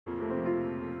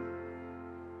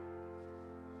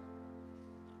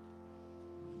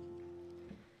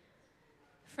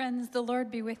Friends, the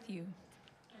Lord be with you.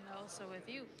 And also with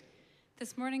you.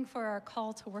 This morning for our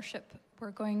call to worship,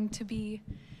 we're going to be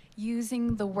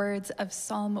using the words of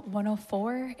Psalm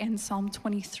 104 and Psalm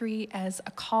 23 as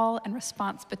a call and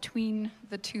response between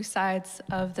the two sides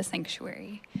of the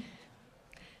sanctuary.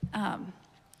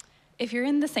 If you're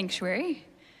in the sanctuary,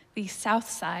 the south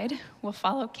side will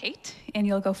follow Kate, and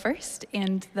you'll go first,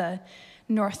 and the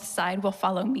north side will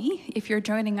follow me. If you're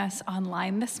joining us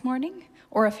online this morning,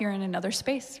 or if you're in another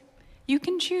space, you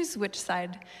can choose which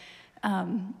side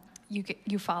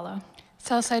you follow.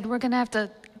 Southside, we're going to have to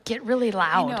get really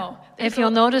loud. I know. If you'll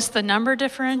notice the number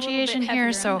differentiation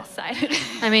here, so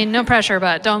I mean, no pressure,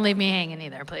 but don't leave me hanging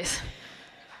either, please.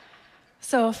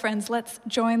 So, friends, let's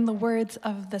join the words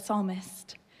of the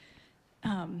psalmist.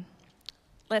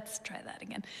 Let's try that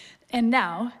again. And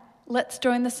now, let's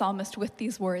join the psalmist with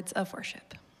these words of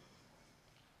worship.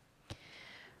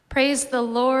 Praise the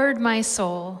Lord, my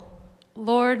soul.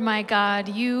 Lord, my God,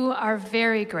 you are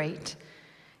very great.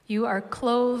 You are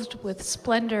clothed with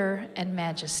splendor and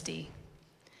majesty.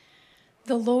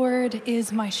 The Lord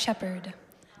is my shepherd.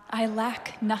 I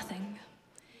lack nothing.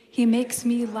 He makes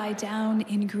me lie down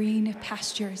in green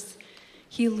pastures.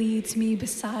 He leads me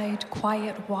beside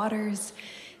quiet waters.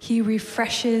 He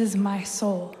refreshes my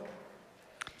soul.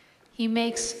 He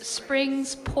makes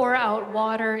springs pour out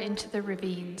water into the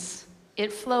ravines.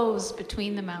 It flows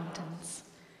between the mountains.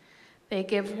 They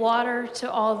give water to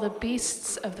all the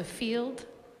beasts of the field.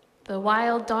 The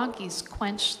wild donkeys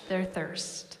quench their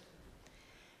thirst.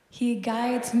 He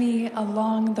guides me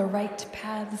along the right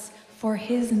paths for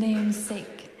his name's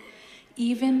sake,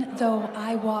 even though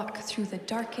I walk through the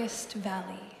darkest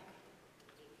valley.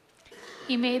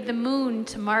 He made the moon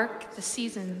to mark the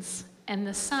seasons, and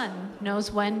the sun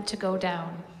knows when to go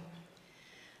down.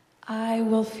 I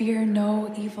will fear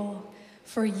no evil,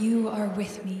 for you are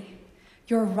with me.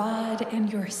 Your rod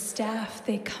and your staff,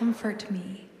 they comfort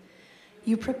me.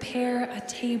 You prepare a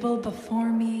table before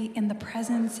me in the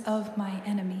presence of my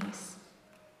enemies.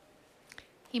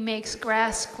 He makes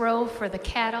grass grow for the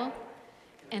cattle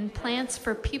and plants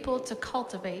for people to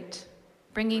cultivate,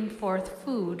 bringing forth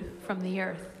food from the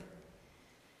earth.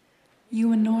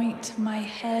 You anoint my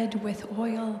head with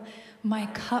oil, my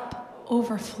cup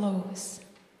overflows.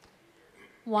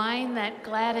 Wine that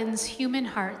gladdens human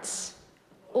hearts,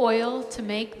 oil to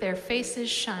make their faces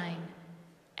shine,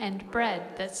 and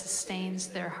bread that sustains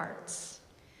their hearts.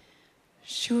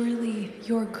 Surely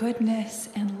your goodness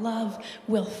and love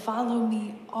will follow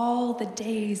me all the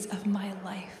days of my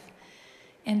life,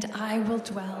 and I will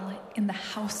dwell in the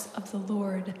house of the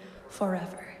Lord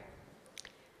forever.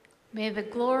 May the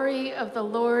glory of the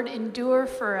Lord endure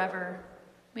forever.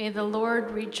 May the Lord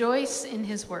rejoice in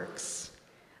his works.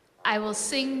 I will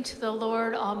sing to the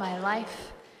Lord all my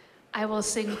life. I will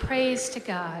sing praise to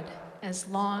God as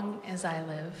long as I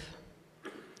live.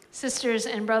 Sisters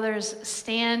and brothers,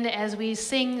 stand as we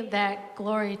sing that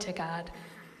glory to God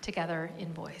together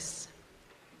in voice.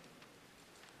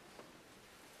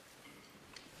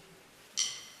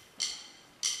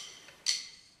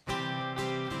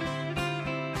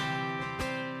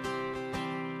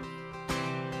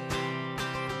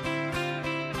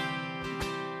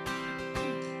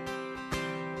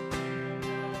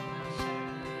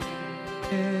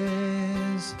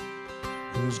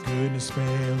 Whose goodness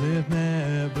faileth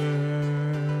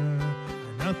never,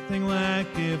 nothing lack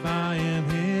if I am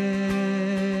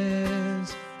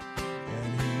his,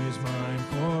 and he is mine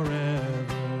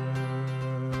forever,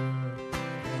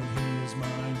 and he is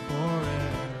mine forever.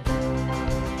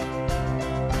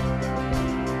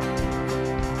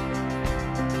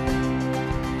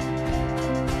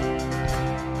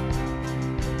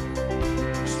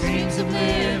 Streams of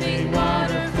living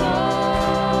water flow.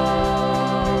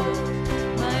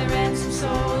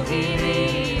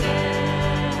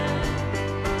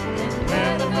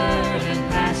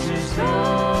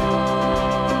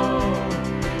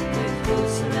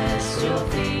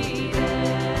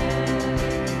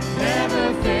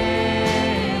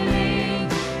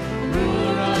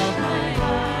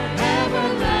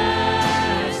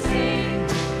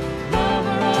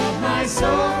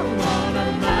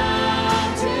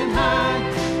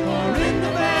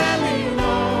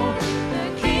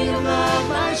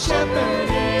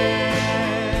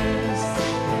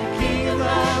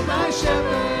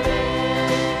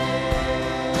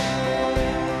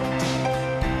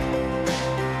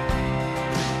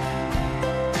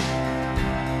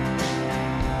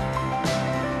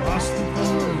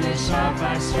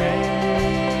 I stray,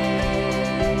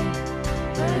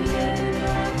 but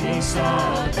yet he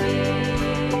sought me,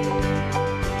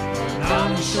 and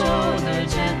on the shoulder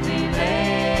gently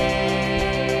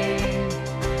laid,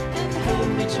 and held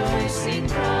me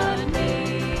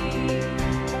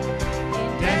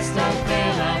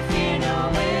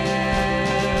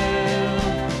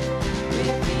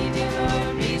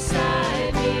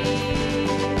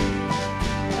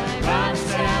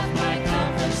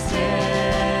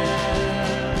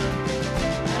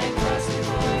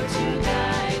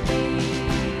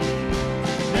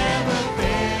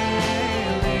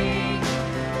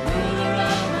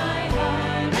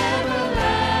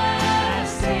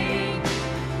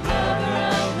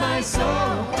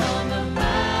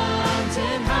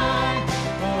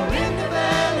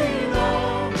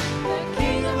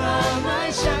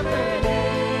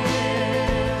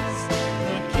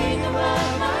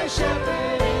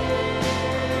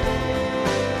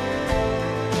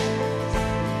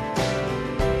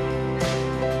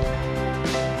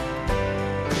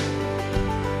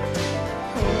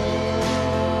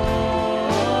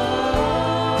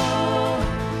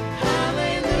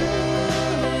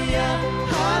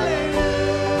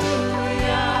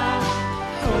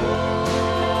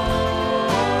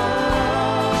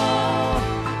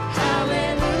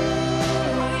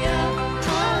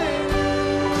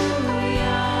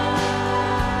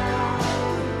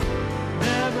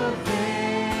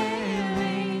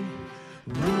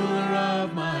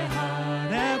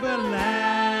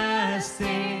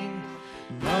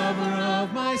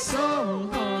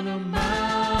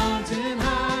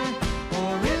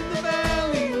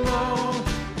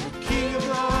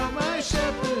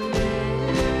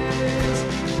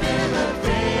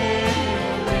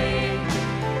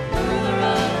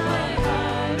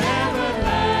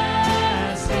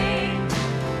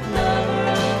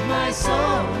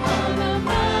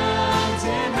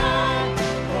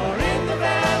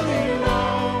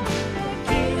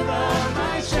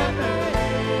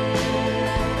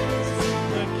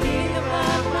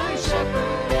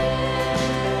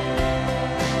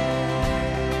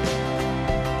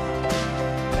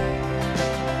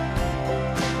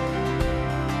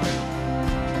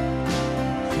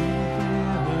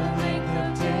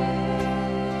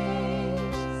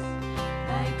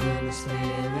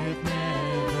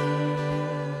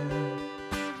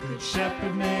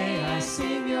Shepherd, may I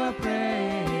sing your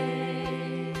praise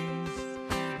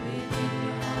within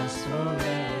your house forever,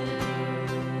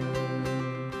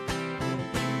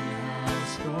 within your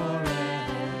house forever.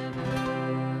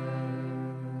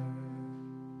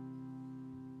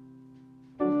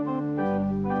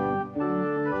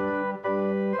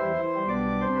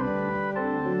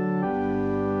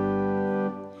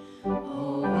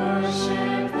 Oh,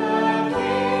 worship the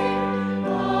King,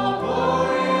 all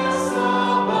glorious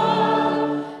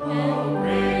above, and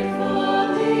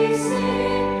gratefully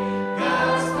sing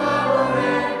God's power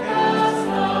and God's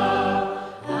love,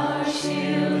 our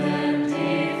shield and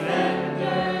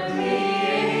defender, the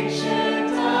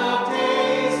ancient of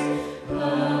days,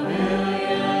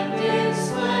 pavilion in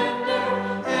splendor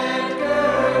and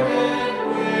girded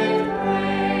with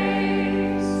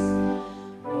praise.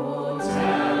 Oh,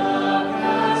 tell of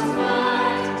God's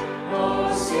might,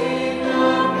 oh, sing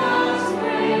of God's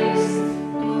grace,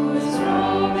 whose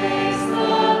robe is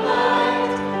the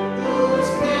light, whose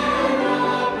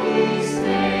canopy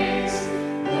space,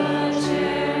 the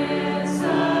chariots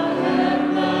of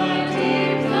heaven,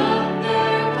 deep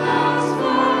thunder clouds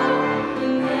form,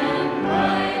 and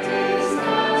bright is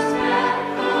God's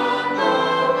path on the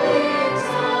wings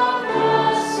of the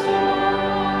storm.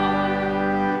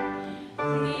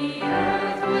 The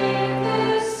earth with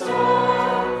its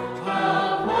storm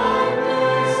of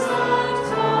wonders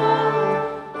untold,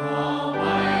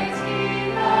 Almighty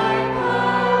thy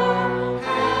power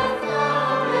hath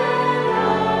founded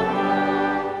of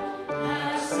old,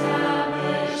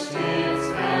 established its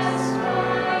rest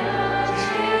by a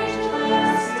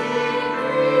changeless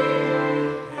decree,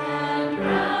 and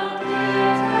round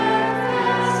it hath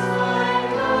cast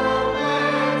like a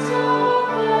mantle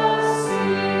the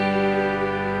sea.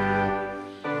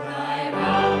 Thy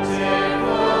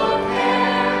bountiful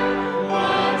care,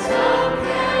 what tongue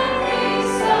can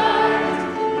recite?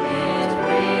 It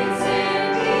breathes in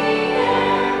the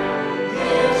air,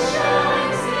 it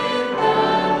shines in the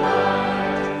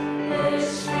light, it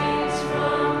streams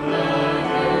from the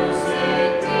hills,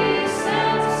 it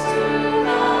descends to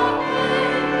the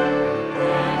plain,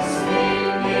 and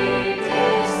sweetly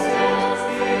distills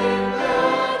in the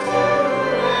dew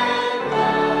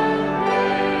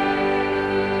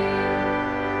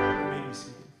and the rain.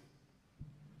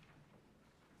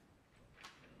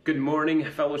 Good morning,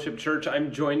 Fellowship Church.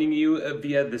 I'm joining you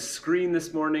via the screen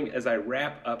this morning as I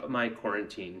wrap up my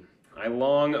quarantine. I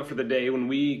long for the day when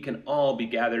we can all be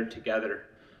gathered together.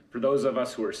 For those of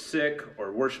us who are sick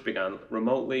or worshiping on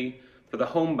remotely, for the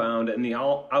homebound and the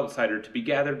outsider to be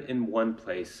gathered in one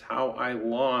place. How I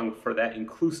long for that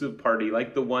inclusive party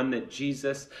like the one that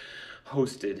Jesus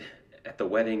hosted at the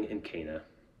wedding in Cana.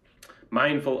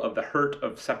 Mindful of the hurt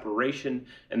of separation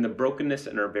and the brokenness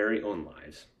in our very own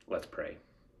lives. Let's pray.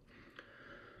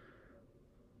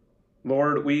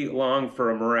 Lord, we long for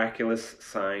a miraculous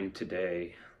sign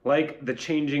today. Like the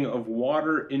changing of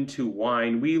water into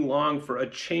wine, we long for a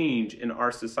change in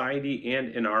our society and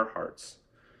in our hearts.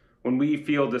 When we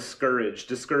feel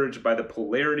discouraged by the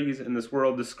polarities in this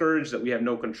world, discouraged that we have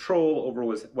no control over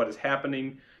what is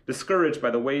happening, discouraged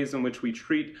by the ways in which we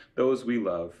treat those we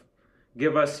love,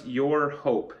 give us your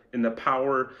hope in the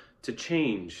power to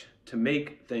change, to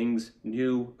make things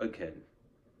new again.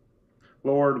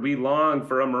 Lord, we long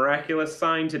for a miraculous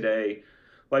sign today,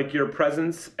 like your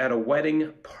presence at a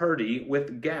wedding party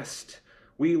with guests.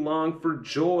 We long for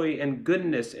joy and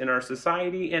goodness in our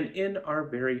society and in our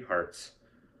very hearts.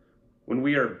 When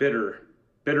we are bitter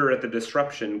at the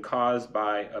disruption caused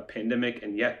by a pandemic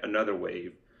and yet another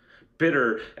wave,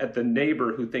 bitter at the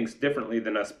neighbor who thinks differently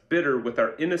than us, bitter with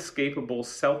our inescapable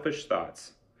selfish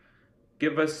thoughts,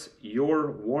 give us your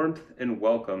warmth and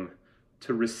welcome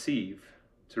to receive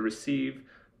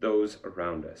those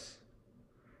around us.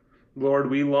 Lord,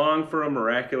 we long for a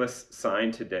miraculous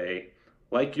sign today,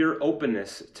 like your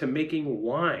openness to making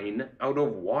wine out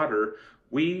of water.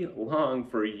 We long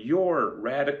for your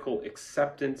radical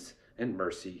acceptance and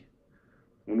mercy.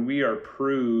 When we are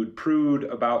prude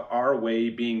about our way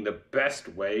being the best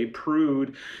way,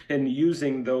 prude in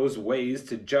using those ways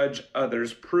to judge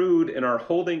others, prude in our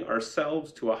holding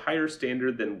ourselves to a higher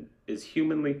standard than is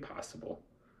humanly possible.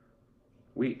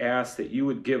 We ask that you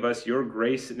would give us your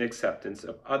grace and acceptance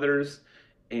of others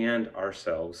and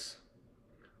ourselves.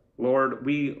 Lord,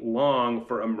 we long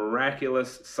for a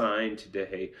miraculous sign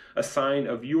today, a sign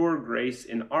of your grace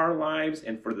in our lives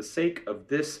and for the sake of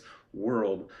this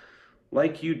world.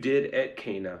 Like you did at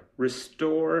Cana,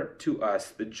 restore to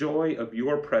us the joy of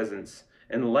your presence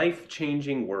and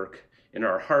life-changing work in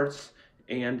our hearts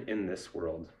and in this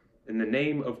world. In the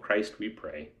name of Christ we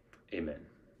pray. Amen.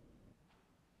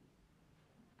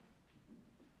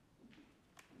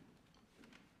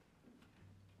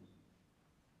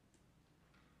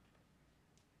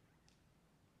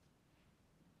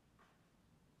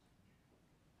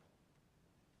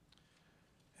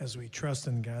 as we trust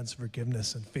in God's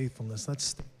forgiveness and faithfulness.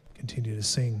 Let's continue to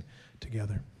sing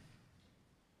together.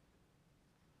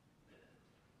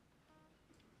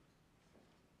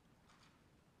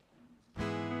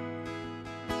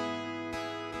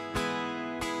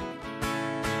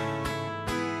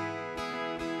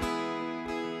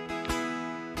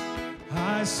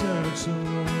 I searched the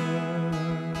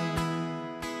world,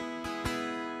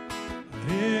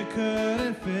 but it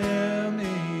couldn't fill me.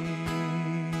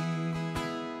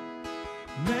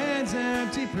 Man's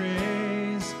empty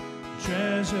praise,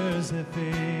 treasures that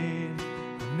fade,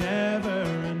 are never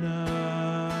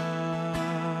enough.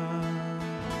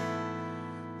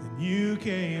 Then you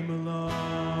came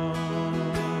along,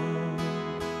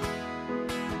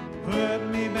 put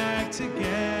me back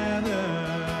together.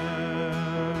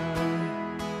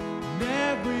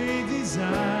 Every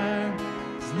desire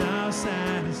is now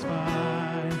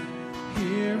satisfied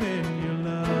here in your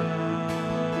love.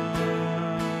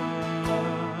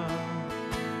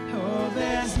 Oh,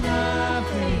 there's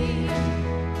nothing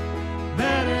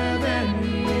better than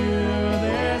you.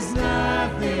 There's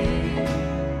nothing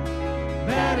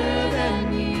better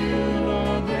than you.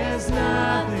 Lord, there's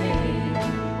nothing,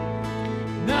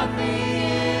 nothing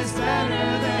is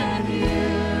better than you.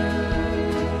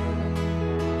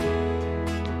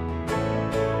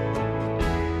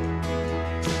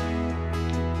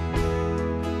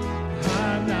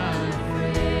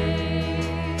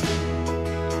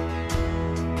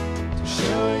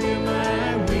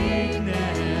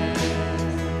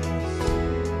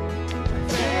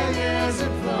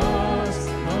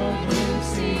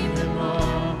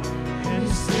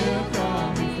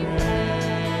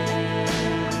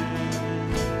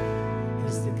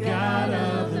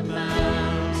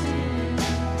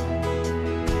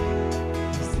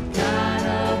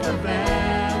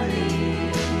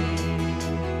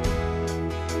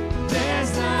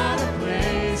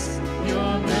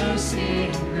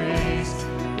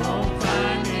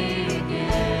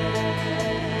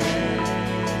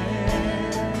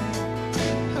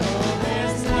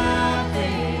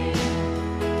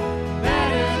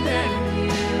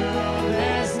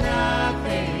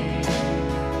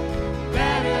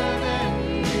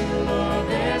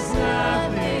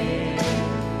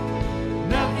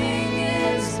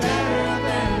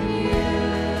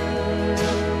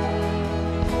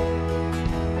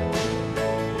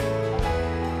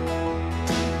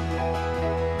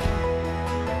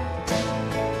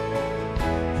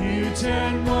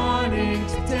 Turn mourning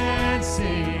to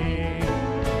dancing.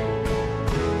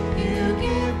 You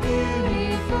give beauty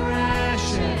for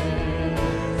ashes.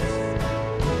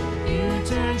 You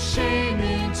turn shame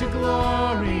into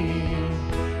glory.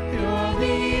 You're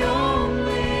the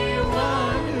only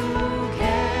one who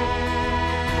can.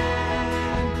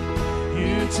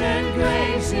 You turn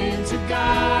graves into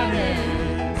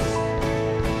gardens.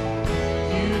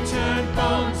 You turn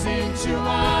bones into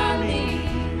armies.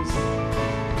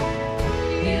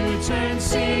 Turn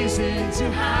seas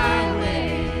into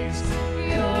highways.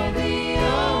 You're the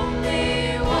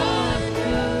only one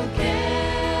who can.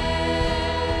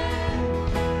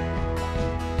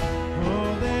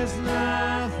 Oh, there's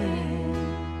nothing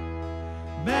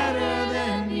better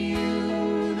than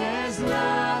you. There's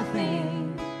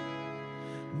nothing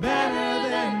better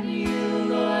than you,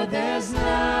 Lord. There's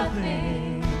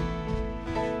nothing,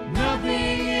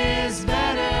 nothing is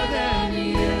better than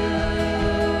you.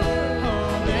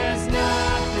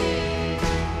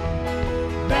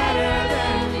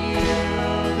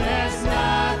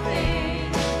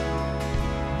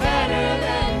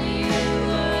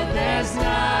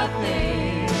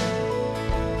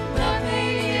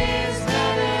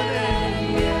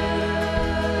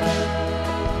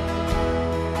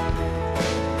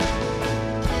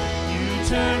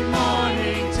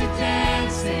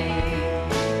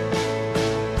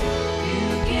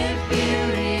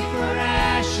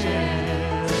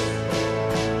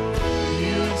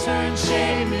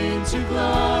 To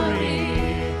glory,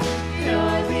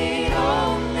 you're the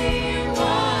only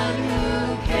one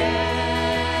who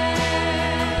can.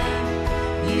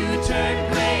 You turn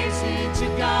graves into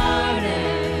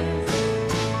gardens.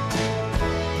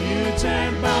 You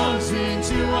turn bones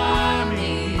into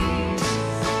armies.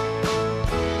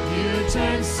 You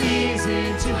turn seas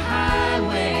into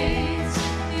highways.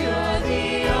 You're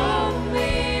the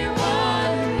only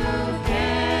one who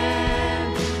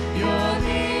can. You're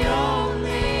the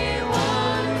only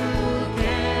one who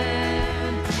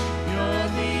can. You're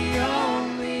the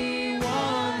only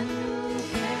one who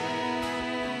can.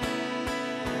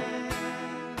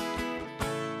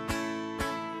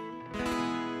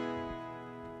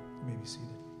 You may be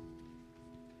seated.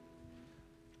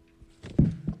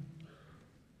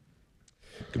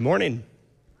 Good morning.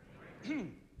 I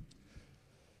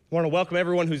want to welcome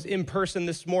everyone who's in person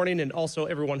this morning and also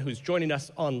everyone who's joining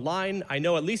us online. I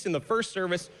know at least in the first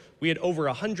service, we had over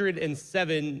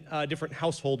 107 different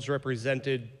households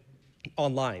represented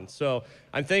online. So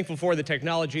I'm thankful for the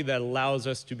technology that allows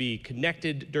us to be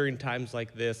connected during times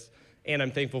like this, and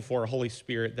I'm thankful for a Holy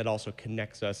Spirit that also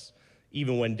connects us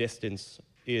even when distance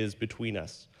is between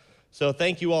us. So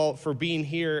thank you all for being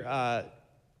here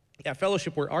at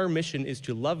Fellowship, where our mission is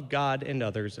to love God and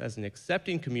others as an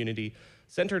accepting community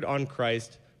centered on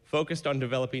Christ, focused on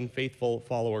developing faithful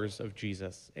followers of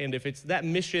Jesus. And if it's that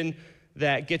mission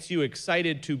that gets you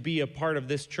excited to be a part of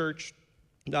this church,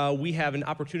 we have an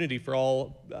opportunity for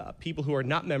all people who are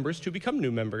not members to become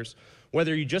new members.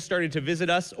 Whether you just started to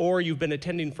visit us or you've been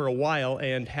attending for a while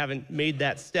and haven't made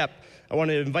that step, I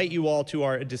want to invite you all to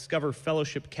our Discover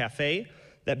Fellowship Cafe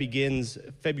that begins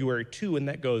February 2, and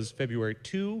that goes February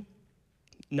 2,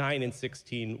 9, and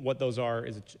 16. What those are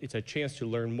is it's a chance to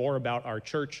learn more about our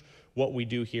church, what we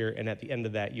do here, and at the end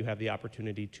of that, you have the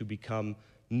opportunity to become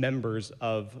members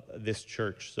of this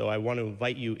church. So I want to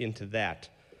invite you into that.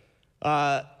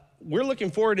 We're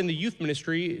looking forward in the youth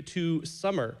ministry to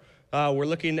summer. We're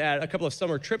looking at a couple of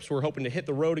summer trips. We're hoping to hit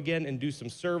the road again and do some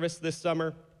service this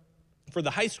summer. For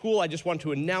the high school, I just want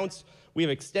to announce we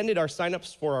have extended our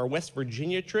signups for our West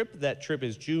Virginia trip. That trip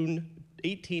is June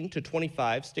 18 to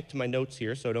 25. Stick to my notes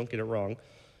here so don't get it wrong.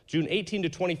 June 18 to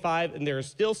 25, and there are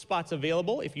still spots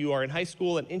available. If you are in high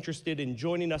school and interested in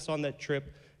joining us on that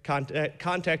trip,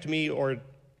 contact me or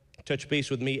touch base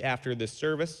with me after this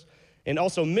service. And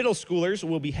also middle schoolers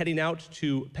will be heading out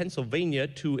to Pennsylvania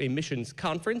to a missions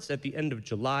conference at the end of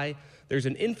July. There's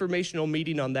an informational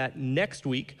meeting on that next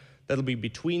week that'll be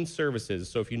between services.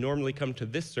 So if you normally come to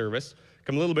this service,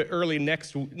 come a little bit early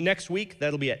next week.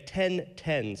 That'll be at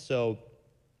 10:10. So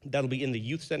that'll be in the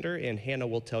youth center, and Hannah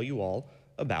will tell you all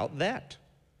about that.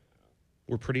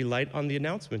 We're pretty light on the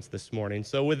announcements this morning.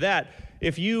 So with that,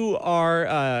 if you are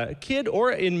a kid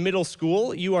or in middle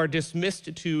school, you are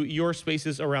dismissed to your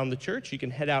spaces around the church. You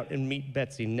can head out and meet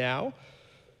Betsy now.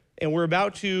 And we're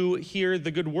about to hear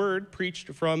the good word preached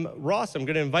from Ross. I'm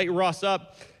going to invite Ross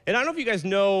up. And I don't know if you guys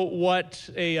know what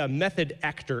a method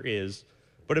actor is,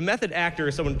 but a method actor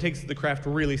is someone who takes the craft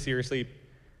really seriously,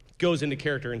 goes into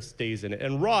character and stays in it.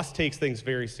 And Ross takes things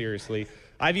very seriously.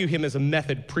 I view him as a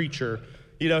method preacher.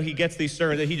 You know, he gets these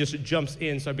sermons that he just jumps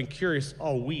in. So I've been curious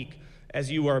all week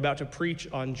as you are about to preach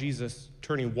on Jesus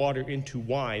turning water into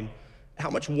wine.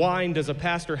 How much wine does a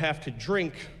pastor have to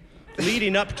drink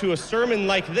leading up to a sermon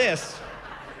like this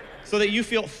so that you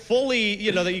feel fully,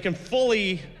 that you can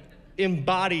fully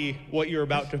embody what you're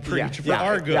about to preach for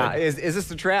our good? Yeah. Is this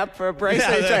a trap for Bryce?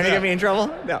 Are you trying to get me in trouble?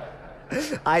 No.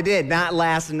 I did, not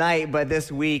last night, but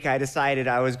this week I decided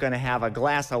I was going to have a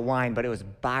glass of wine, but it was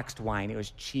boxed wine. It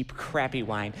was cheap, crappy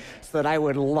wine, so that I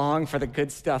would long for the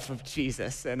good stuff of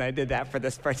Jesus, and I did that for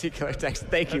this particular text.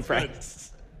 Thank you,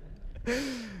 Bryce.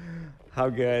 How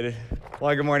good.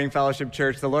 Well, good morning, Fellowship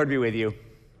Church. The Lord be with you.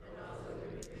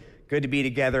 Good to be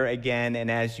together again,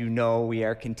 and as you know, we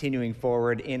are continuing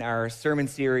forward in our sermon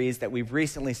series that we've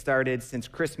recently started since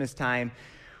Christmas time,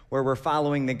 where we're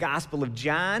following the Gospel of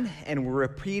John, and we're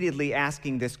repeatedly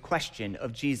asking this question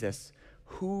of Jesus: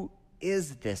 who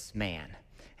is this man?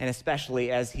 And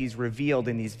especially as he's revealed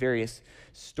in these various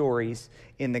stories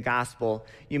in the Gospel.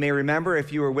 You may remember,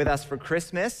 if you were with us for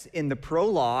Christmas, in the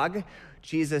prologue,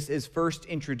 Jesus is first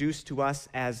introduced to us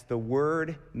as the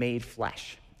Word made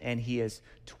flesh, and he is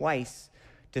twice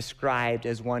described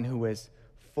as one who is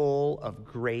full of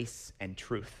grace and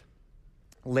truth.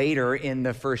 Later in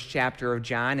the first chapter of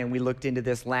John, and we looked into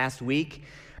this last week,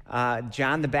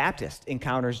 John the Baptist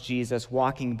encounters Jesus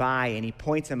walking by, and he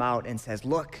points him out and says,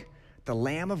 "Look, the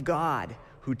Lamb of God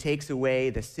who takes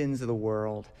away the sins of the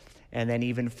world." And then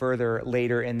even further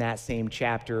later in that same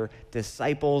chapter,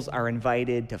 disciples are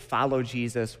invited to follow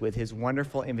Jesus with his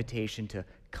wonderful invitation to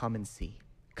come and see.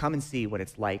 Come and see what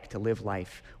it's like to live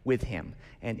life with him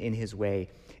and in his way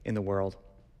in the world.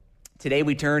 Today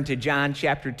we turn to John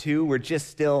chapter 2. We're just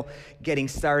still getting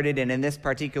started, and in this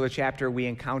particular chapter we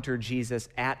encounter Jesus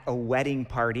at a wedding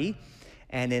party,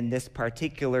 and in this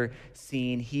particular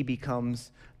scene he becomes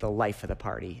the life of the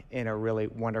party in a really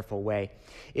wonderful way.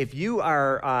 If you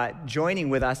are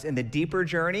joining with us in the deeper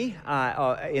journey,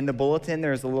 in the bulletin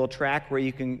there's a little track where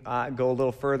you can go a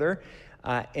little further.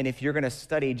 And if you're going to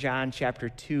study John chapter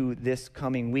 2 this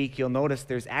coming week, you'll notice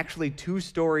there's actually two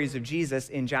stories of Jesus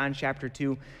in John chapter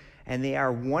 2, and they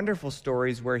are wonderful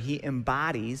stories where he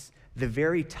embodies the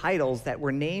very titles that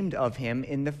were named of him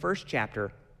in the first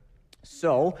chapter.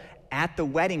 So, at the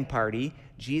wedding party,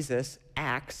 Jesus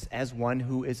acts as one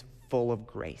who is full of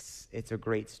grace. It's a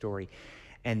great story.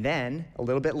 And then a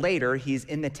little bit later, he's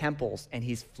in the temples and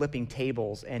he's flipping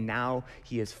tables, and now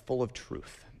he is full of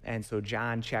truth. And so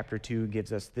John chapter 2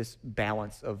 gives us this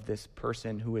balance of this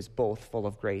person who is both full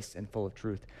of grace and full of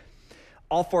truth.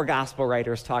 All four gospel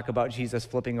writers talk about Jesus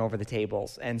flipping over the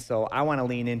tables. And so I want to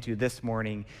lean into this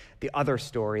morning the other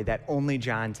story that only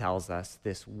John tells us,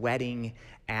 this wedding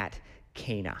at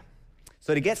Cana.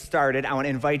 So to get started, I want to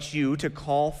invite you to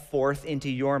call forth into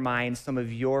your mind some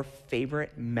of your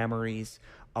favorite memories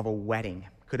of a wedding.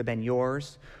 Could have been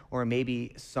yours or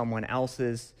maybe someone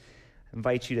else's. I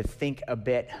invite you to think a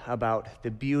bit about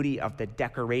the beauty of the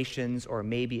decorations or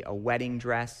maybe a wedding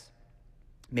dress.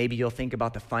 Maybe you'll think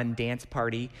about the fun dance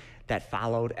party that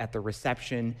followed at the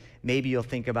reception. Maybe you'll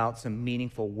think about some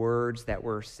meaningful words that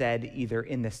were said either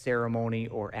in the ceremony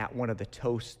or at one of the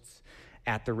toasts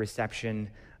at the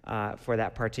reception for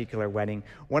that particular wedding.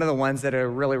 One of the ones that are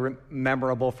really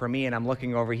memorable for me, and I'm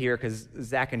looking over here because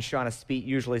Zach and Shauna Speet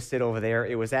usually sit over there.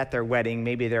 It was at their wedding.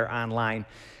 Maybe they're online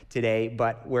today,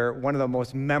 but where one of the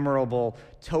most memorable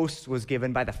toasts was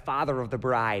given by the father of the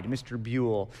bride, Mr.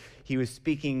 Buell. He was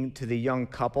speaking to the young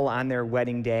couple on their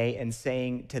wedding day and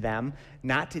saying to them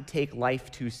not to take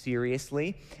life too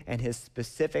seriously, and his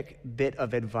specific bit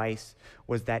of advice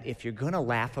was that if you're going to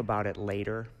laugh about it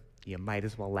later, you might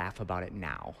as well laugh about it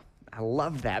now. I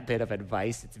love that bit of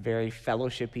advice. It's very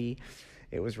fellowshipy.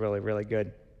 It was really, really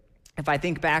good. If I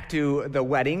think back to the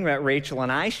wedding that Rachel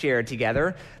and I shared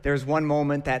together, there's one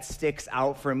moment that sticks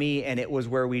out for me, and it was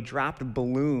where we dropped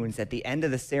balloons at the end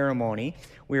of the ceremony.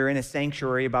 We were in a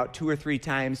sanctuary about 2 or 3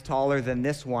 times taller than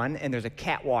this one, and there's a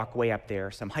catwalk way up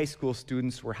there. Some high school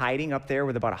students were hiding up there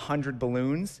with about 100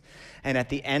 balloons, and at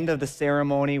the end of the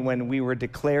ceremony, when we were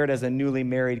declared as a newly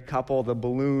married couple, the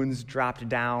balloons dropped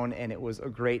down, and it was a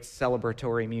great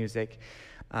celebratory music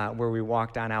where we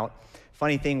walked on out.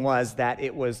 Funny thing was that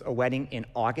it was a wedding in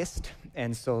August,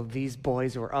 and so these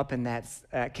boys were up in that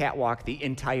catwalk the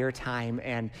entire time,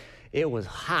 and it was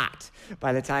hot.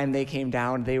 By the time they came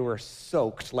down, they were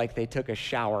soaked like they took a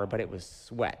shower, but it was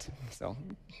sweat, so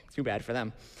too bad for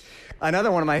them. Another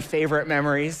one of my favorite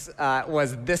memories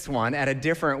was this one at a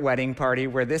different wedding party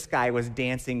where this guy was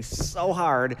dancing so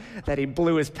hard that he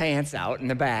blew his pants out in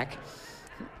the back.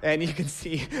 And you can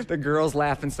see the girls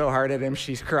laughing so hard at him,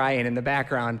 she's crying in the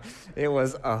background. It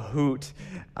was a hoot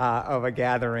of a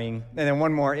gathering. And then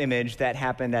one more image that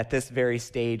happened at this very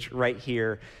stage right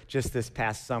here, just this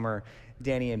past summer.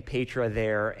 Danny and Petra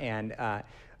there, and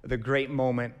the great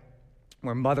moment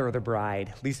where mother of the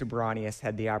bride, Lisa Baranius,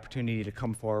 had the opportunity to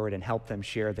come forward and help them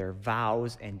share their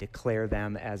vows and declare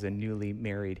them as a newly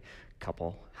married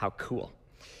couple. How cool.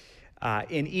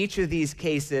 In each of these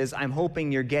cases, I'm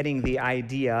hoping you're getting the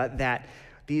idea that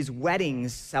these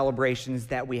weddings celebrations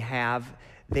that we have,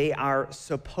 they are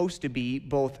supposed to be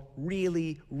both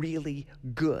really, really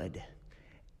good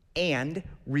and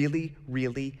really,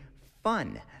 really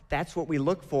fun. That's what we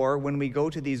look for when we go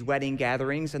to these wedding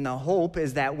gatherings, and the hope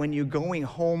is that when you're going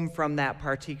home from that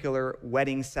particular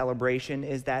wedding celebration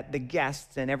is that the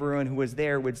guests and everyone who was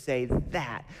there would say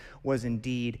that was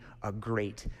indeed a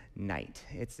great night.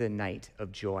 It's a night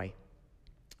of joy.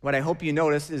 What I hope you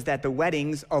notice is that the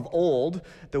weddings of old,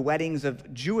 the weddings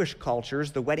of Jewish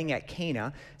cultures, the wedding at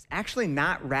Cana, is actually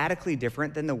not radically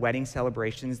different than the wedding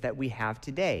celebrations that we have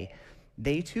today.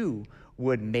 They too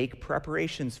would make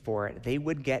preparations for it. They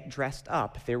would get dressed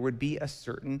up. There would be a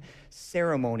certain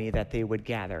ceremony that they would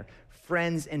gather.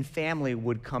 Friends and family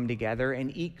would come together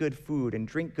and eat good food and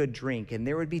drink good drink, and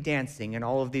there would be dancing and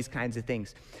all of these kinds of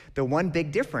things. The one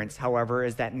big difference, however,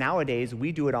 is that nowadays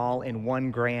we do it all in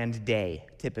one grand day,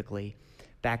 typically.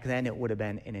 Back then, it would have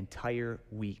been an entire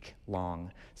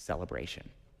week-long celebration.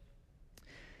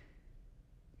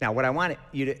 Now, what I want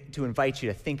you to invite you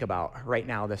to think about right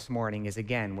now this morning is,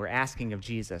 again, we're asking of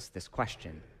Jesus this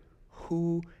question: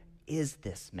 who is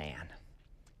this man?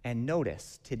 And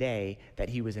notice today that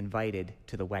he was invited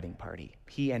to the wedding party.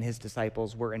 He and his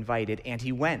disciples were invited, and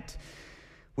he went,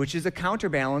 which is a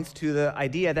counterbalance to the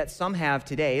idea that some have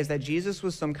today, is that Jesus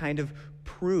was some kind of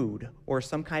prude or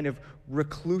some kind of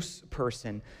recluse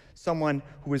person, someone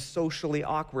who was socially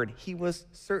awkward. He was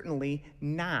certainly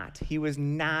not. He was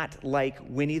not like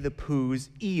Winnie the Pooh's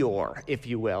Eeyore, if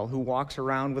you will, who walks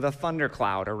around with a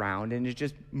thundercloud around and is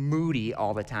just moody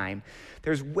all the time.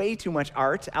 There's way too much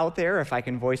art out there, if I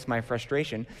can voice my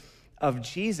frustration, of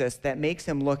Jesus that makes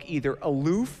him look either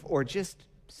aloof or just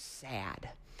sad.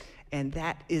 And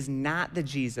that is not the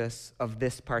Jesus of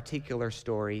this particular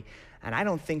story. And I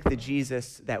don't think the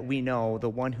Jesus that we know, the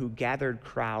one who gathered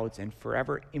crowds and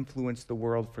forever influenced the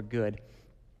world for good,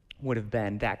 would have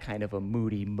been that kind of a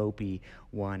moody, mopey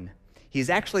one. He's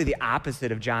actually the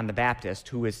opposite of John the Baptist,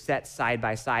 who is set side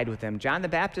by side with him. John the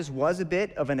Baptist was a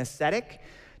bit of an ascetic.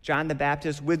 John the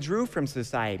Baptist withdrew from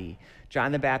society.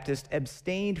 John the Baptist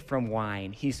abstained from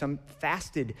wine. He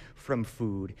fasted from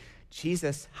food.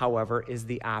 Jesus, however, is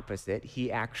the opposite.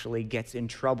 He actually gets in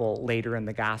trouble later in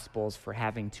the Gospels for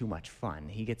having too much fun.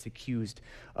 He gets accused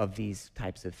of these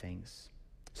types of things.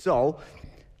 So,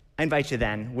 I invite you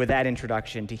then, with that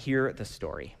introduction, to hear the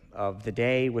story of the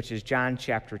day, which is John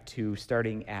chapter 2,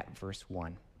 starting at verse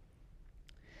 1.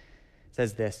 It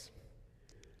says this: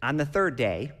 "On the third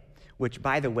day," which,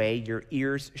 by the way, your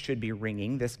ears should be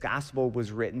ringing. This gospel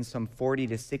was written some 40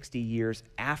 to 60 years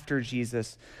after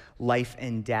Jesus' life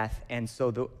and death. And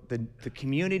so the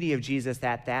community of Jesus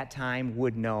at that time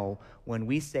would know when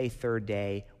we say third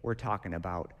day, we're talking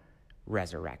about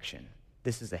resurrection.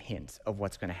 This is a hint of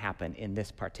what's going to happen in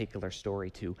this particular story,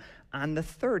 too. On the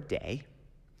third day,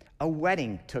 a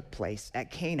wedding took place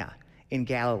at Cana in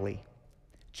Galilee.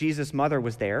 Jesus' mother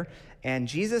was there, and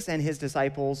Jesus and his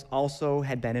disciples also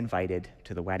had been invited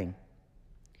to the wedding.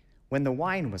 When the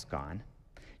wine was gone,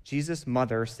 Jesus'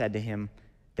 mother said to him,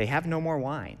 "They have no more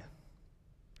wine."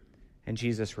 And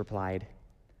Jesus replied,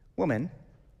 "Woman,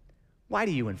 why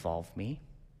do you involve me?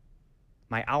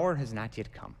 My hour has not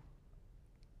yet come."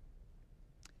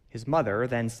 His mother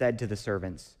then said to the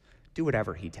servants, "Do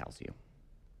whatever he tells you."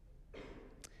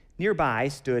 Nearby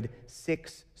stood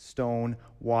 6 stone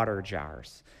water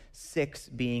jars, 6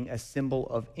 being a symbol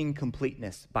of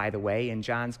incompleteness, by the way. In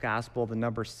John's gospel, the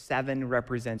number 7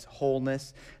 represents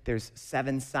wholeness. There's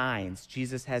 7 signs.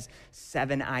 Jesus has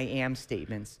 7 I am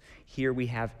statements. Here we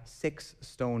have 6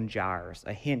 stone jars,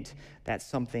 a hint that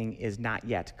something is not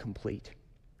yet complete.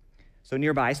 So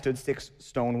nearby stood 6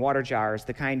 stone water jars,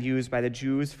 the kind used by the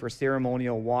Jews for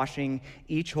ceremonial washing,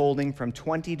 each holding from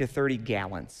 20 to 30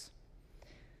 gallons.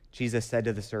 Jesus said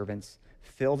to the servants,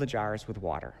 "Fill the jars with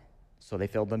water." So they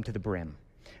filled them to the brim.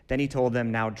 Then he told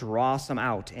them, "Now draw some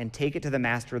out and take it to the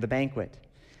master of the banquet."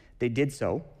 They did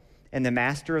so, and the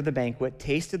master of the banquet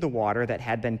tasted the water that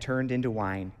had been turned into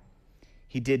wine.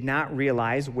 He did not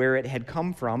realize where it had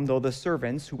come from, though the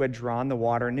servants who had drawn the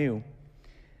water knew.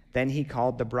 Then he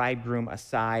called the bridegroom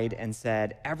aside and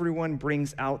said, "Everyone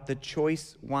brings out the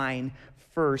choice wine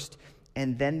first,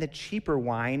 and then the cheaper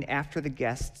wine after the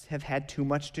guests have had too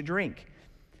much to drink.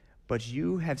 But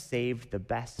you have saved the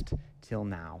best till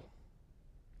now."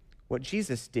 What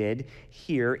Jesus did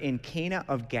here in Cana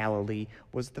of Galilee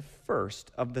was the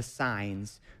first of the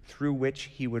signs through which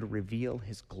he would reveal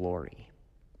his glory,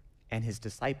 and his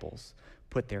disciples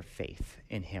put their faith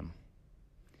in him.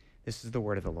 This is the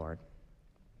word of the Lord.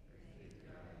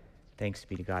 Thanks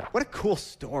be to God. What a cool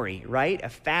story, right? A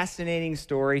fascinating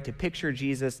story to picture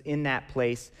Jesus in that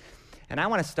place. And I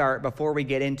want to start, before we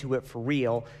get into it for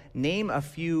real, name a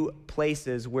few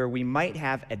places where we might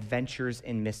have adventures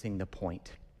in missing the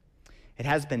point. It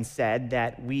has been said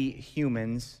that we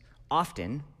humans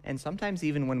often, and sometimes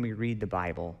even when we read the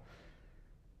Bible,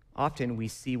 often we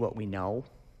see what we know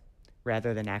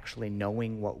rather than actually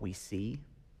knowing what we see.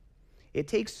 It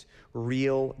takes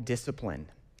real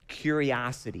discipline,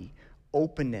 curiosity,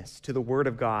 openness to the Word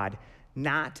of God,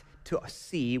 not to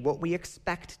see what we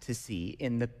expect to see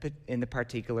in the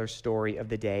particular story of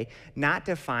the day, not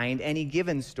to find any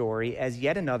given story as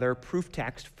yet another proof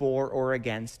text for or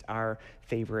against our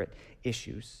favorite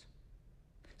issues.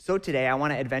 So today I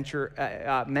want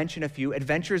to mention a few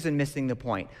adventures in missing the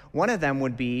point. One of them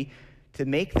would be to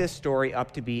make this story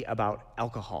up to be about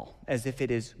alcohol, as if it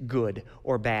is good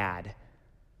or bad,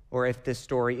 or if this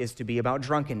story is to be about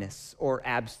drunkenness or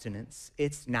abstinence.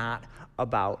 It's not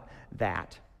about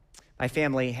that. My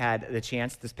family had the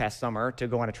chance this past summer to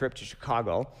go on a trip to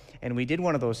Chicago, and we did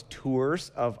one of those tours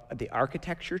of the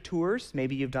architecture tours.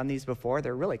 Maybe you've done these before.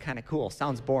 They're really kind of cool.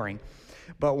 Sounds boring.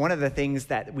 But one of the things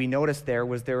that we noticed there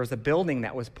was a building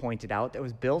that was pointed out that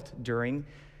was built during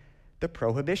the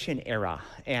Prohibition era,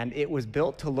 and it was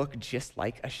built to look just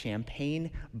like a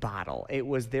champagne bottle. It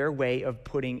was their way of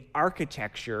putting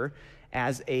architecture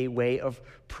as a way of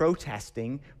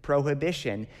protesting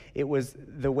prohibition. It was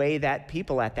the way that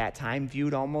people at that time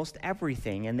viewed almost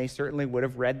everything, and they certainly would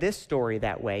have read this story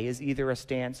that way, as either a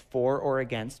stance for or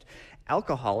against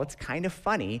alcohol. It's kind of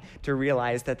funny to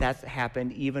realize that that's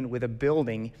happened even with a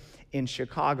building in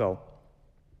Chicago.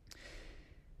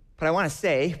 But I want to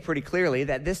say pretty clearly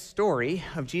that this story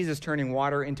of Jesus turning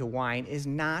water into wine is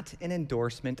not an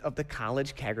endorsement of the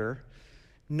college kegger,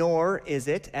 nor is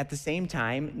it, at the same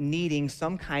time, needing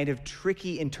some kind of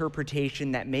tricky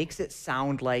interpretation that makes it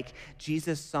sound like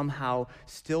Jesus somehow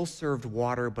still served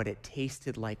water, but it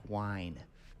tasted like wine.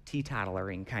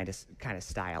 Teetotalering kind of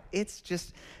style. It's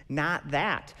just not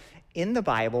that. In the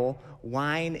Bible,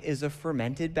 wine is a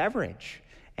fermented beverage,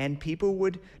 and people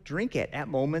would drink it at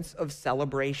moments of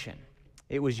celebration.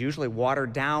 It was usually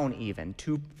watered down even,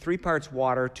 3 parts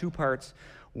water, 2 parts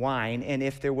wine, and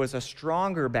if there was a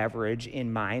stronger beverage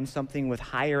in mind, something with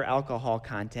higher alcohol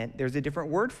content, there's a different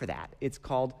word for that. It's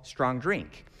called strong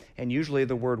drink. And usually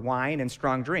the word wine and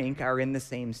strong drink are in the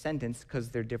same sentence because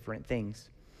they're different things.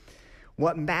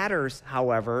 What matters,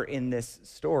 however, in this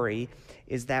story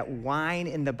is that wine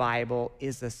in the Bible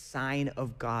is a sign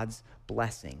of God's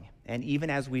blessing. And even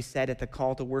as we said at the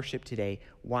call to worship today,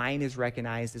 wine is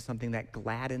recognized as something that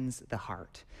gladdens the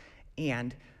heart.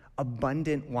 And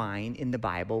abundant wine in the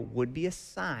Bible would be a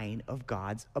sign of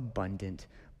God's abundant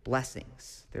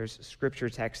blessings. There's scripture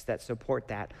texts that support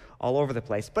that all over the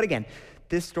place. But again,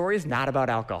 this story is not about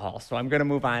alcohol, so I'm going to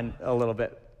move on a little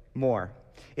bit more.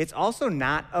 It's also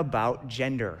not about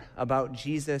gender, about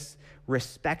Jesus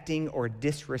respecting or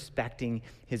disrespecting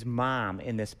his mom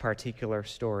in this particular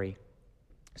story.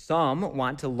 Some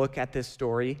want to look at this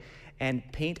story and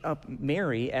paint up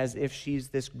Mary as if she's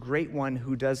this great one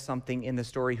who does something in the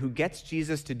story, who gets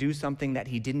Jesus to do something that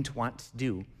he didn't want to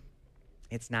do.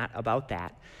 It's not about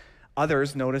that.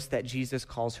 Others notice that Jesus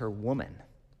calls her woman,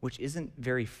 which isn't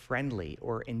very friendly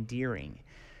or endearing,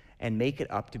 and make it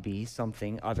up to be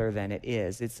something other than it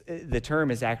is. The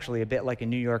term is actually a bit like a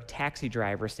New York taxi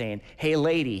driver saying, hey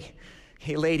lady,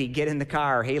 get in the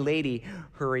car. Hey lady,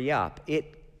 hurry up.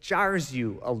 It jars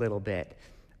you a little bit.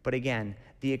 But again,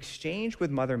 the exchange with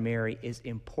Mother Mary is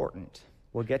important.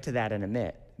 We'll get to that in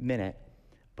a minute,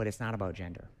 but it's not about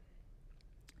gender.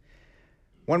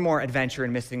 One more adventure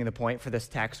in missing the point for this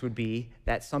text would be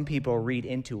that some people read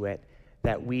into it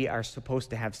that we are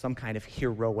supposed to have some kind of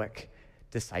heroic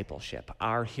discipleship,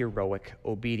 our heroic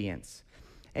obedience.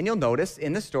 And you'll notice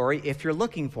in the story, if you're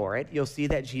looking for it, you'll see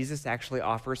that Jesus actually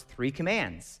offers 3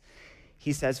 commands.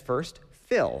 He says first,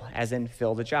 fill, as in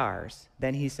fill the jars.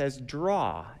 Then he says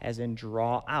draw, as in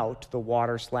draw out the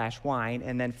water/wine.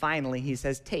 And then finally he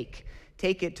says take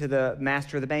it to the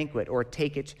master of the banquet, or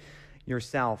take it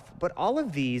yourself. But all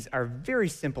of these are very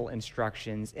simple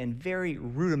instructions and very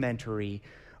rudimentary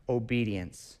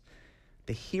obedience.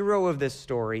 The hero of this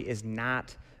story is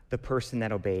not the person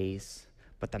that obeys,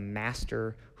 but the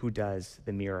master who does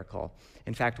the miracle.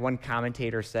 In fact, one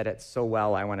commentator said it so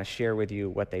well, I want to share with you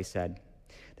what they said.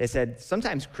 They said,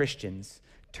 sometimes Christians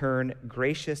turn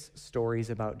gracious stories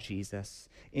about Jesus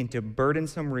into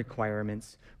burdensome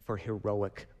requirements for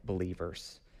heroic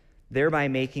believers, thereby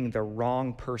making the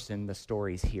wrong person the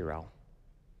story's hero.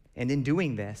 And in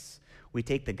doing this, we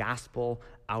take the gospel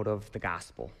out of the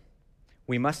gospel.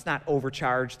 We must not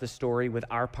overcharge the story with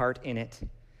our part in it,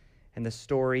 and the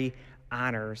story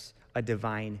honors a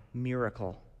divine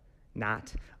miracle,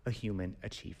 not a human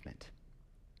achievement.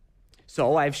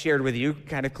 So I've shared with you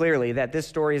kind of clearly that this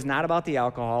story is not about the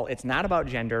alcohol, it's not about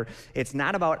gender, it's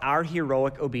not about our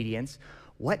heroic obedience.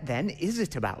 What then is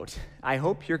it about? I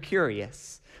hope you're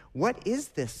curious. What is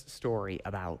this story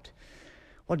about?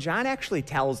 Well, John actually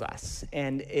tells us,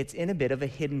 and it's in a bit of a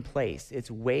hidden place. It's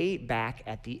way back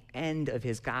at the end of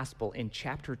his gospel in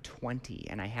chapter 20,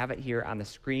 and I have it here on the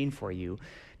screen for you.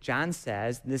 John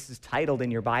says, this is titled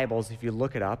in your Bibles, if you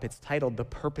look it up, it's titled The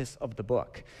Purpose of the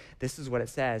Book. This is what it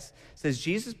says. It says,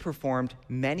 Jesus performed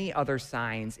many other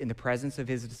signs in the presence of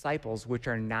his disciples, which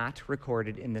are not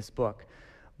recorded in this book.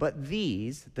 But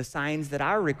these, the signs that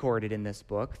are recorded in this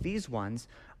book, these ones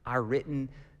are written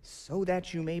so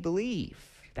that you may believe.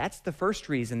 That's the first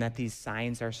reason that these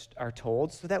signs are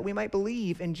told, so that we might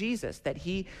believe in Jesus, that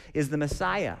he is the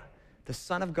Messiah, the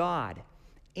Son of God.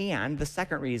 And the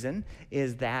second reason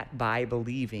is that by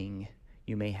believing,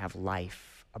 you may have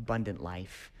life, abundant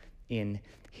life, in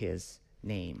his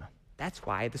name. That's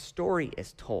why the story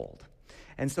is told.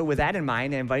 And so with that in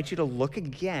mind, I invite you to look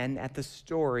again at the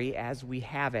story as we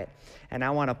have it. And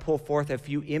I want to pull forth a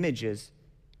few images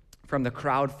from the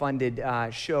crowd-funded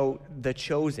show, The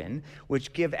Chosen,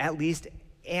 which give at least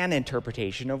an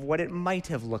interpretation of what it might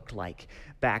have looked like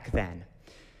back then.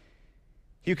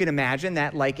 You can imagine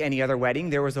that, like any other wedding,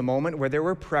 there was a moment where there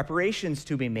were preparations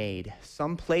to be made.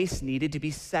 Some place needed to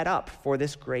be set up for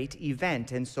this great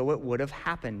event, and so it would have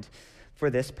happened for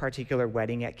this particular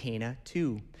wedding at Cana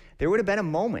too. There would have been a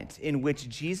moment in which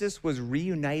Jesus was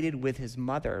reunited with his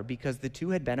mother because the two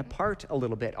had been apart a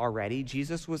little bit already.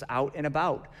 Jesus was out and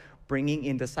about, bringing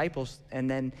in disciples, and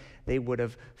then they would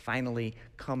have finally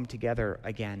come together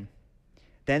again.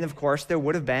 Then, of course, there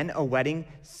would have been a wedding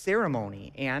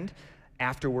ceremony, and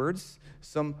afterwards,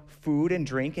 some food and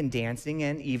drink and dancing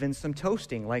and even some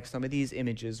toasting, like some of these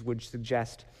images would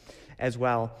suggest. as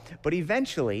well. But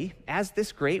eventually, as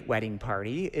this great wedding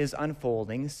party is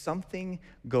unfolding, something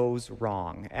goes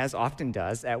wrong, as often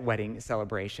does at wedding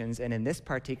celebrations. And in this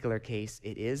particular case,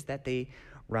 it is that they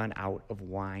run out of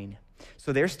wine.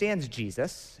 So there stands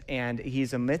Jesus, and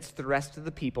he's amidst the rest of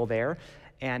the people there,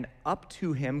 and up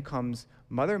to him comes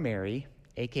Mother Mary,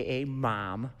 aka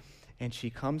Mom, and she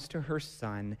comes to her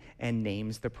son and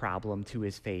names the problem to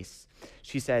his face.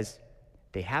 She says,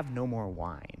 "They have no more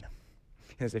wine."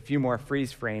 There's a few more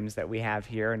freeze frames that we have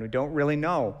here, and we don't really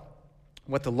know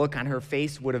what the look on her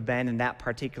face would have been in that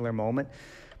particular moment.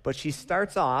 But she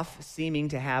starts off seeming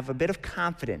to have a bit of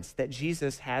confidence that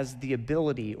Jesus has the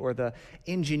ability or the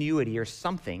ingenuity or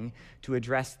something to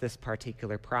address this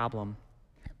particular problem.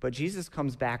 But Jesus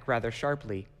comes back rather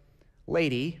sharply.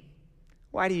 "Lady,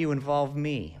 why do you involve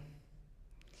me?"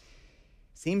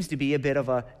 Seems to be a bit of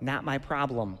a not my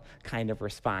problem kind of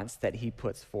response that he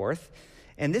puts forth.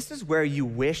 And this is where you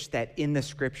wish that in the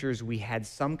scriptures we had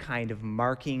some kind of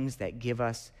markings that give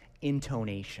us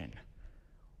intonation.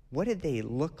 What did they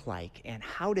look like, and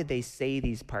how did they say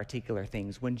these particular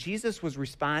things? When Jesus was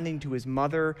responding to his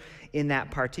mother in that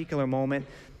particular moment,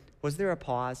 was there a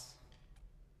pause?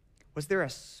 Was there a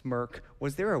smirk?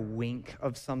 Was there a wink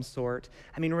of some sort?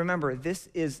 I mean, remember, this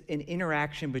is an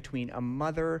interaction between a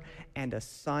mother and a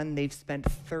son. They've spent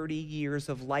 30 years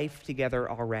of life together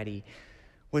already.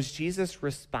 Was Jesus'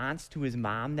 response to his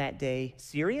mom that day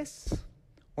serious,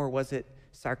 or was it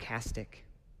sarcastic?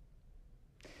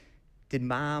 Did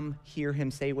Mom hear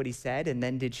him say what he said, and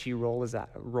then did she roll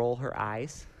her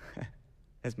eyes,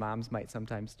 as moms might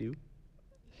sometimes do?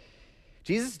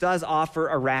 Jesus does offer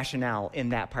a rationale in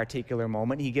that particular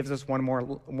moment. He gives us one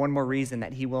more reason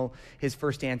that his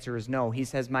first answer is no. He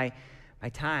says, my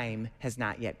time has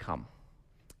not yet come.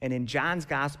 And in John's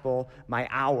gospel, my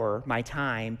hour, my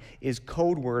time, is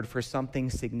code word for something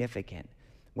significant.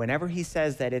 Whenever he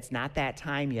says that it's not that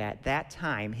time yet, that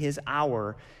time, his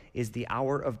hour, is the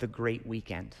hour of the great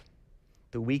weekend,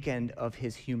 the weekend of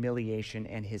his humiliation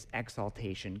and his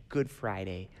exaltation, Good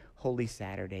Friday, Holy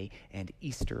Saturday, and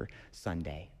Easter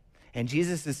Sunday. And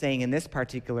Jesus is saying in this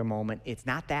particular moment, it's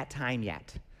not that time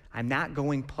yet. I'm not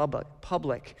going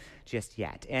public just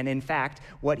yet. And in fact,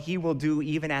 what he will do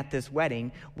even at this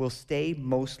wedding will stay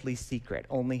mostly secret.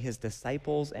 Only his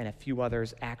disciples and a few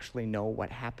others actually know what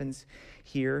happens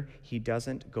here. He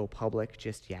doesn't go public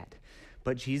just yet.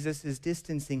 But Jesus is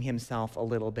distancing himself a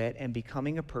little bit and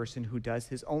becoming a person who does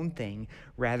his own thing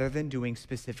rather than doing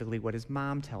specifically what his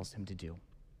mom tells him to do.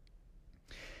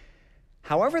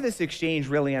 However this exchange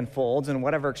really unfolds and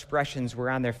whatever expressions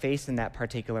were on their face in that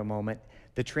particular moment,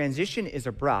 the transition is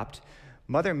abrupt.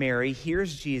 Mother Mary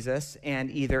hears Jesus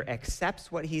and either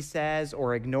accepts what he says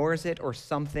or ignores it or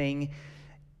something,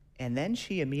 and then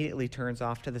she immediately turns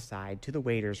off to the side to the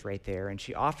waiters right there, and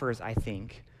she offers, I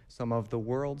think, some of the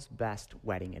world's best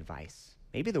wedding advice,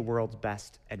 maybe the world's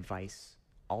best advice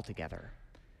altogether.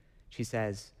 She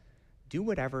says, "Do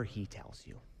whatever he tells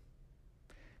you.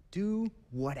 Do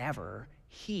whatever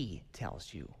he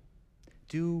tells you.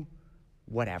 Do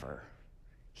whatever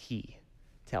he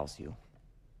tells you."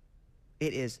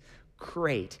 It is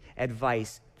great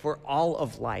advice for all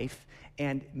of life,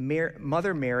 and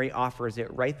Mother Mary offers it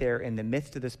right there in the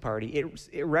midst of this party.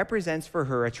 It represents for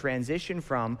her a transition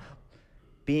from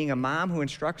being a mom who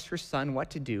instructs her son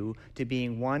what to do to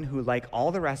being one who, like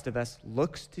all the rest of us,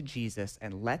 looks to Jesus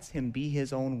and lets him be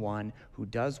his own one who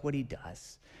does what he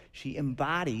does. She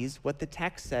embodies what the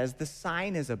text says the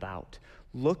sign is about,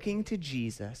 looking to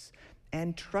Jesus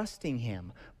and trusting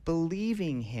him,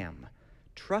 believing him,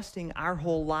 trusting our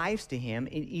whole lives to him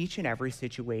in each and every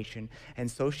situation. And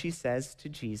so she says to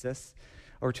Jesus,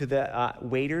 or to the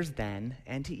waiters then,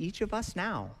 and to each of us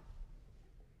now,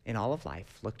 in all of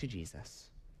life, look to Jesus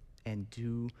and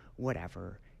do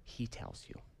whatever he tells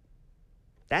you.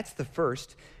 That's the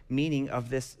first meaning of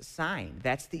this sign.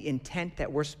 That's the intent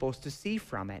that we're supposed to see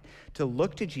from it, to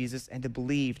look to Jesus and to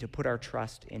believe, to put our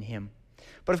trust in him.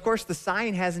 But of course, the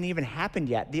sign hasn't even happened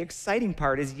yet. The exciting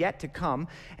part is yet to come.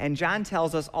 And John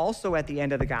tells us also at the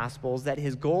end of the Gospels that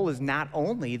his goal is not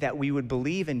only that we would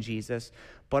believe in Jesus,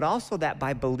 but also that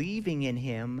by believing in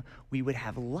him, we would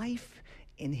have life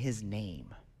in his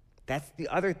name. That's the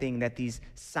other thing that these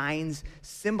signs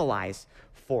symbolize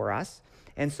for us.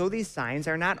 And so these signs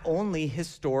are not only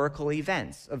historical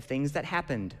events of things that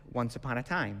happened once upon a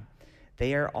time.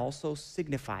 They are also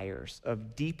signifiers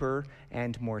of deeper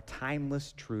and more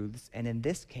timeless truths. And in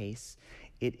this case,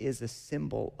 it is a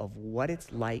symbol of what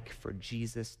it's like for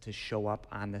Jesus to show up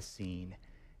on the scene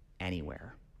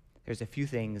anywhere. There's a few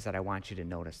things that I want you to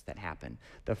notice that happen.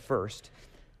 The first,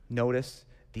 notice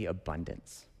the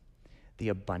abundance. the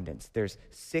abundance. There's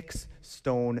 6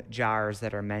 stone jars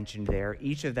that are mentioned there,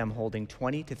 each of them holding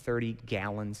 20 to 30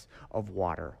 gallons of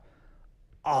water.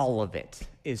 All of it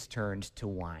is turned to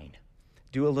wine.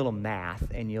 Do a little math,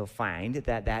 and you'll find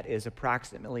that that is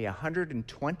approximately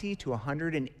 120 to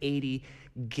 180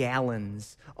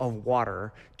 gallons of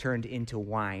water turned into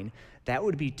wine. That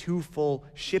would be 2 full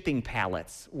shipping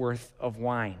pallets worth of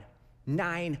wine.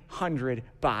 900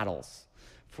 bottles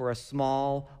for a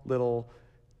small little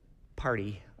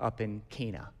party up in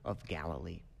Cana of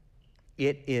Galilee.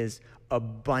 It is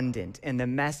abundant, and the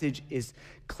message is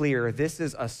clear. This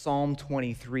is a Psalm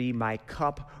 23, my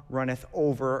cup runneth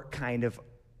over kind of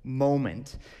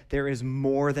moment. There is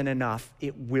more than enough.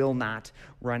 It will not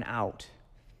run out.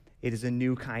 It is a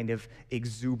new kind of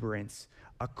exuberance,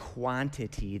 a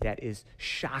quantity that is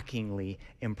shockingly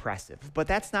impressive. But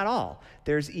that's not all.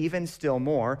 There's even still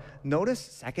more. Notice,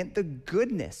 second, the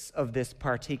goodness of this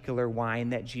particular wine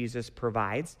that Jesus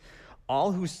provides.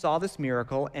 All who saw this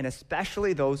miracle, and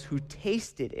especially those who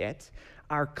tasted it,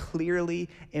 are clearly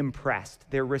impressed.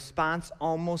 Their response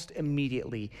almost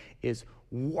immediately is,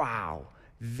 wow,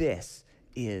 this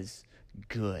is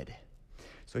good.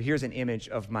 So here's an image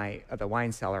of the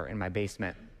wine cellar in my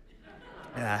basement.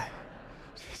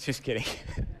 Just kidding.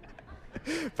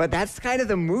 But that's kind of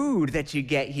the mood that you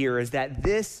get here, is that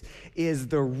this is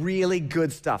the really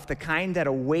good stuff, the kind that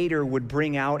a waiter would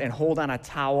bring out and hold on a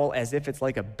towel as if it's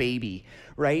like a baby,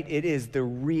 right? It is the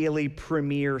really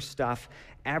premier stuff.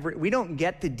 We don't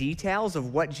get the details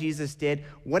of what Jesus did,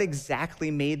 what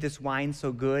exactly made this wine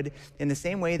so good, in the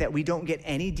same way that we don't get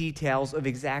any details of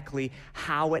exactly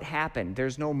how it happened.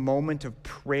 There's no moment of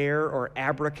prayer or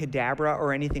abracadabra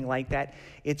or anything like that.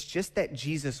 It's just that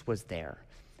Jesus was there.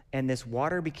 And this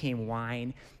water became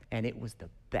wine, and it was the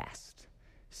best,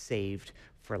 saved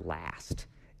for last.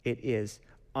 It is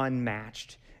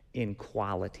unmatched in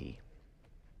quality.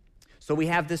 So we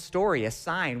have this story, a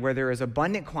sign where there is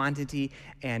abundant quantity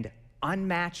and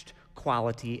unmatched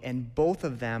quality, and both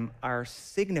of them are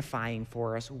signifying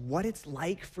for us what it's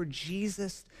like for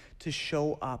Jesus to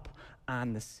show up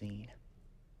on the scene.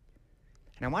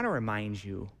 And I want to remind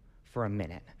you for a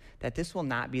minute that this will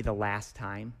not be the last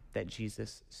time that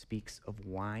Jesus speaks of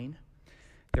wine.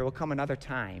 There will come another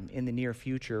time in the near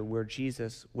future where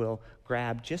Jesus will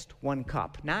grab just 1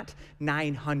 cup, not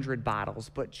 900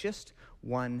 bottles, but just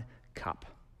 1 cup.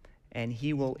 And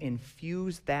he will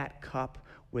infuse that cup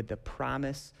with the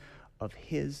promise of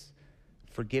his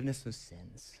forgiveness of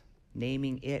sins,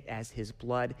 naming it as his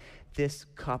blood. This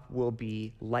cup will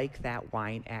be like that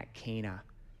wine at Cana,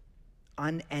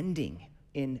 unending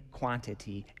in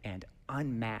quantity and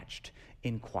unmatched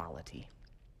in quality.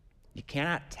 You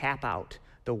cannot tap out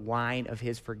the wine of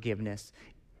his forgiveness.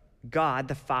 God,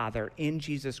 the Father, in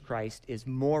Jesus Christ, is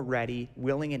more ready,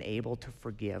 willing, and able to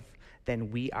forgive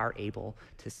than we are able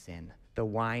to sin. The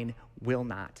wine will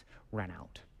not run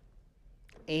out.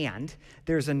 And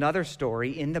there's another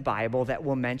story in the Bible that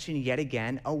will mention yet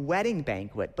again a wedding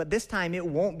banquet, but this time it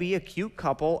won't be a cute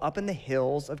couple up in the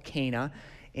hills of Cana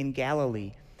in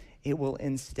Galilee. It will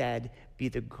instead be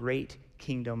the great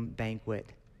kingdom banquet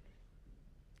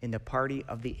in the party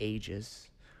of the ages,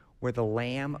 where the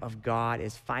Lamb of God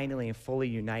is finally and fully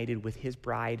united with his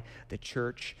bride, the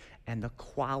church, and the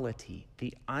quality,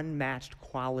 the unmatched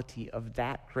quality of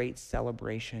that great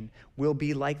celebration will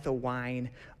be like the wine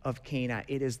of Cana.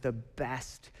 It is the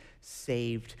best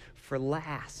saved for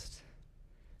last.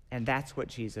 And that's what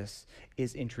Jesus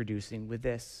is introducing with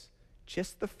this,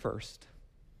 just the first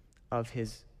of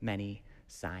his many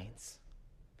signs.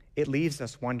 It leaves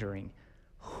us wondering,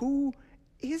 who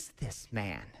is this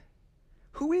man?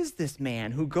 Who is this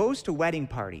man who goes to wedding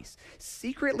parties,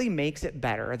 secretly makes it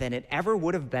better than it ever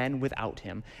would have been without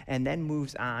him, and then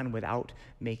moves on without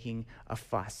making a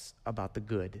fuss about the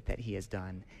good that he has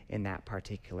done in that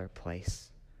particular place?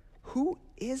 Who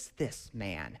is this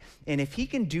man? And if he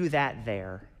can do that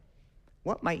there,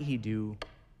 what might he do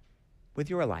with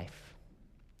your life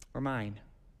or mine?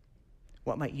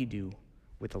 What might he do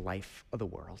with the life of the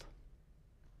world?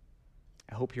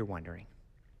 I hope you're wondering.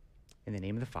 In the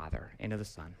name of the Father, and of the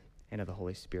Son, and of the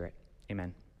Holy Spirit.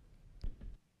 Amen.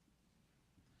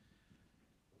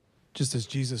 Just as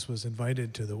Jesus was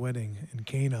invited to the wedding in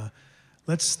Cana,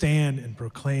 let's stand and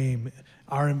proclaim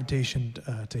our invitation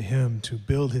to him to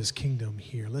build his kingdom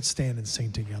here. Let's stand and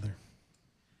sing together.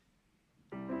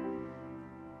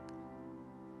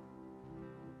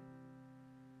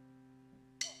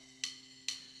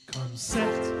 Come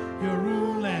set your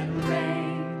rule and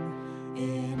reign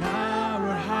in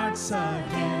our hearts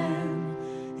again.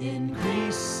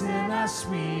 Increase in us,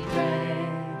 we pray.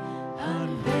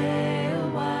 Unveil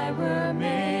why we're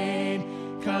made.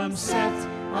 Come kingdom set,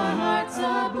 our hearts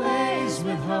ablaze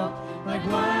with hope, like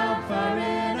wildfire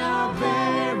in our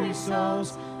very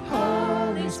souls.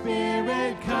 Holy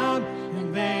Spirit, come,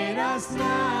 invade us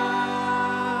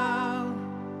now.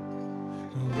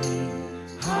 We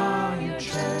are your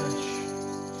church,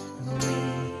 we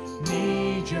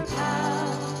need your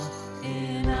power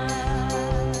in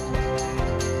us.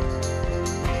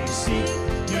 We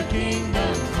seek your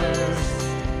kingdom first.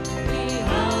 We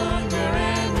hunger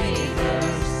and we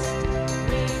thirst.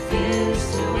 Refuse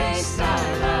to waste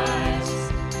our lives,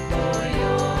 for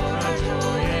you're our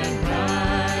joy and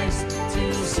prize. To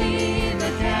see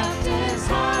the captives'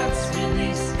 hearts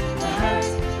release, the hurt,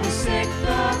 the sick,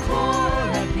 the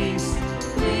poor at peace.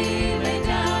 We lay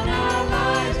down our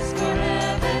lives for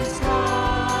heaven's cause.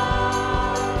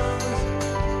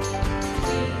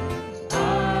 We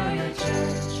are your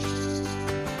church.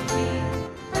 We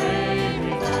pray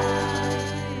revive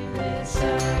this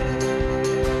earth.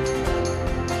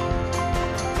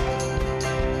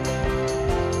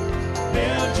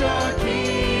 Build your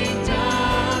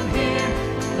kingdom here.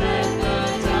 Let the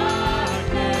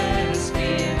darkness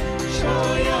fear. Show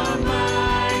your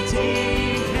mighty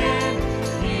hand.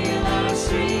 Heal our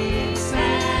streets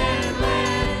and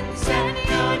land. Set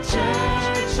your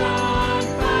church on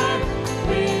fire.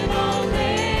 Win all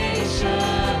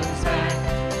nations back.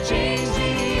 Change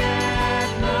the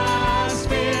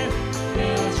atmosphere.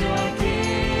 Build your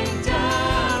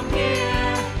kingdom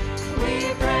here. We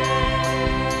pray.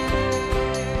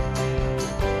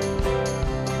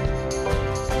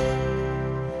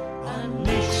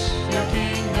 Unleash your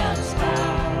kingdom's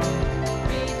power,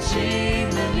 reaching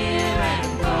the near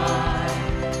and far.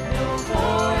 No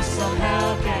force of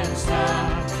hell can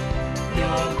stop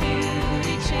your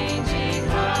beauty changing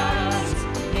hearts.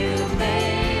 You've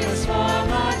made us for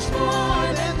much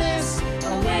more than this.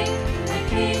 Awake the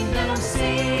kingdom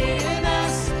seed in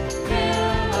us.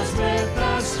 Fill us with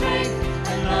the strength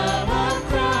and love of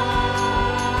Christ.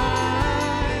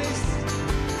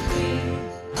 We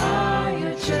are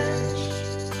your church.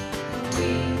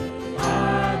 We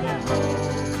are the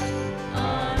hope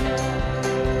on earth.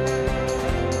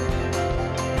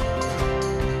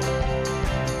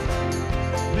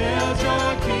 Build your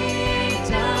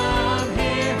kingdom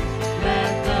here.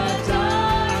 Let the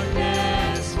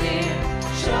darkness fear.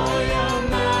 Show your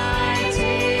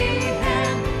mighty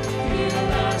hand. Heal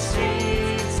our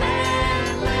streets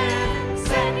and land.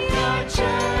 Set your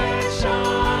church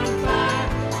on fire.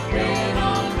 Bring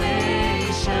all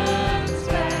nations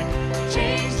back.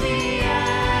 Change the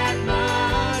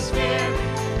atmosphere.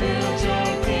 Build your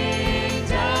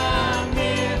kingdom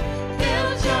here.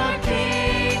 Build your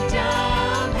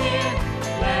kingdom here.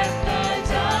 Let the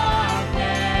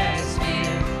darkness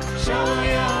fear. Show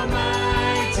your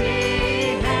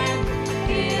mighty hand.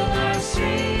 Heal our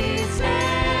streets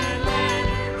and land.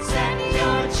 Set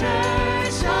your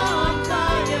church on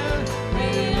fire.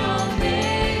 Bring all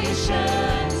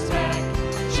nations back.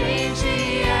 Change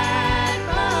the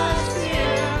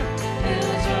atmosphere.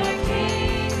 Build your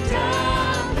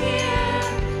kingdom here.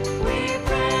 We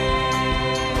pray.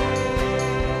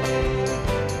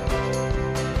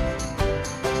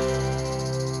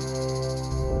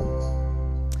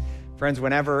 Friends,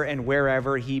 whenever and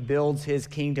wherever he builds his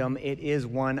kingdom, it is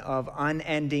one of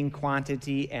unending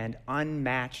quantity and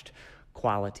unmatched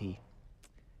quality.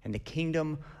 And the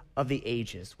kingdom of the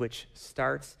ages, which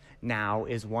starts now,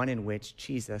 is one in which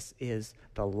Jesus is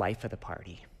the life of the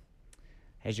party.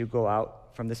 As you go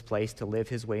out from this place to live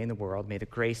his way in the world, may the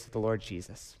grace of the Lord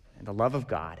Jesus and the love of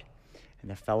God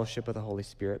and the fellowship of the Holy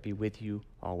Spirit be with you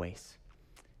always.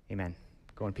 Amen.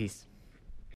 Go in peace.